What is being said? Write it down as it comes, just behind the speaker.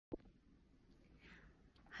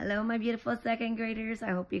Hello, my beautiful second graders. I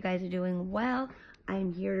hope you guys are doing well.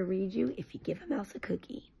 I'm here to read you If You Give a Mouse a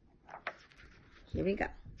Cookie. Here we go.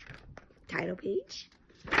 Title page.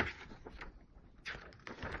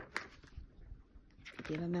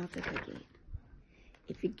 Give a mouse a cookie.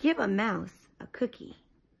 If you give a mouse a cookie,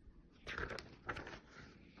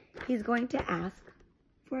 he's going to ask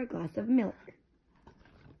for a glass of milk.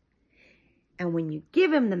 And when you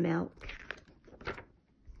give him the milk,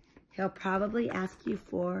 he'll probably ask you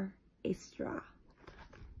for a straw.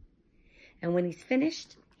 And when he's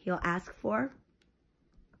finished, he'll ask for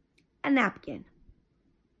a napkin.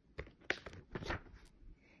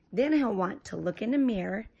 Then he'll want to look in the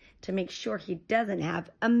mirror to make sure he doesn't have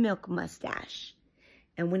a milk mustache.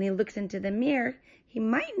 And when he looks into the mirror, he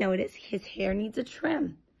might notice his hair needs a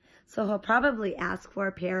trim. So he'll probably ask for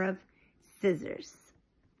a pair of scissors.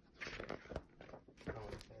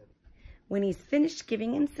 When he's finished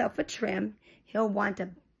giving himself a trim, he'll want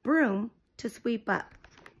a broom to sweep up.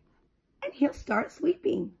 And he'll start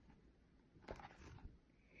sweeping.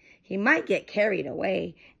 He might get carried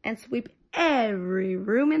away and sweep every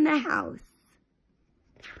room in the house.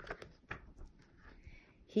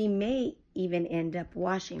 He may even end up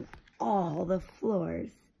washing all the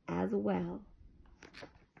floors as well.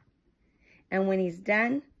 And when he's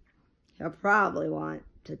done, he'll probably want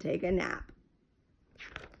to take a nap.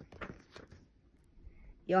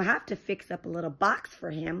 You'll have to fix up a little box for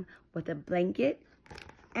him with a blanket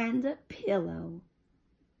and a pillow.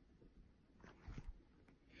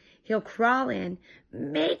 He'll crawl in,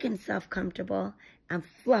 make himself comfortable, and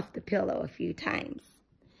fluff the pillow a few times.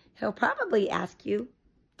 He'll probably ask you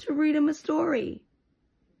to read him a story.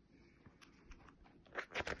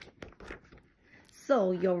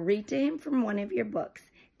 So you'll read to him from one of your books,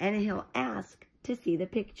 and he'll ask to see the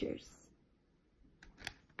pictures.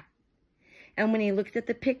 And when he looks at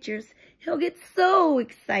the pictures, he'll get so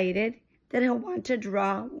excited that he'll want to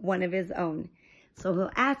draw one of his own. So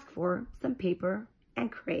he'll ask for some paper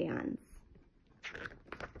and crayons.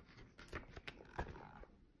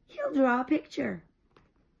 He'll draw a picture.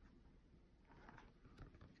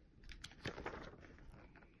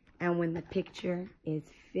 And when the picture is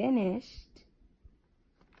finished,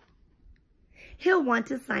 he'll want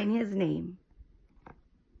to sign his name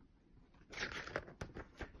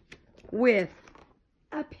with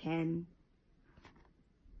a pen.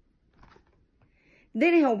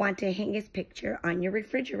 Then he'll want to hang his picture on your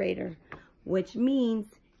refrigerator, which means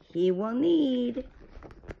he will need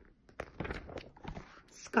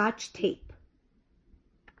Scotch tape.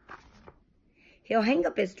 He'll hang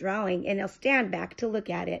up his drawing and he'll stand back to look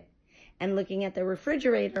at it. And looking at the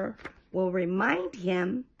refrigerator will remind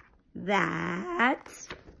him that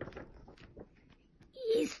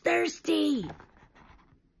he's thirsty.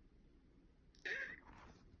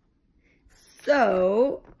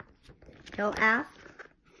 So he'll ask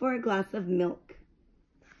for a glass of milk.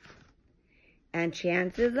 And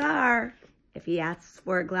chances are, if he asks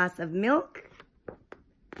for a glass of milk,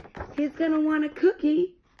 he's going to want a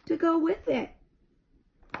cookie to go with it.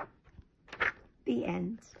 The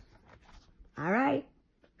end. All right.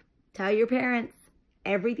 Tell your parents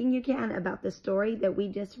everything you can about the story that we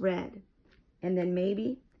just read. And then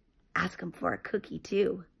maybe ask them for a cookie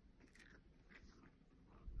too.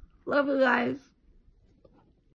 Love you guys.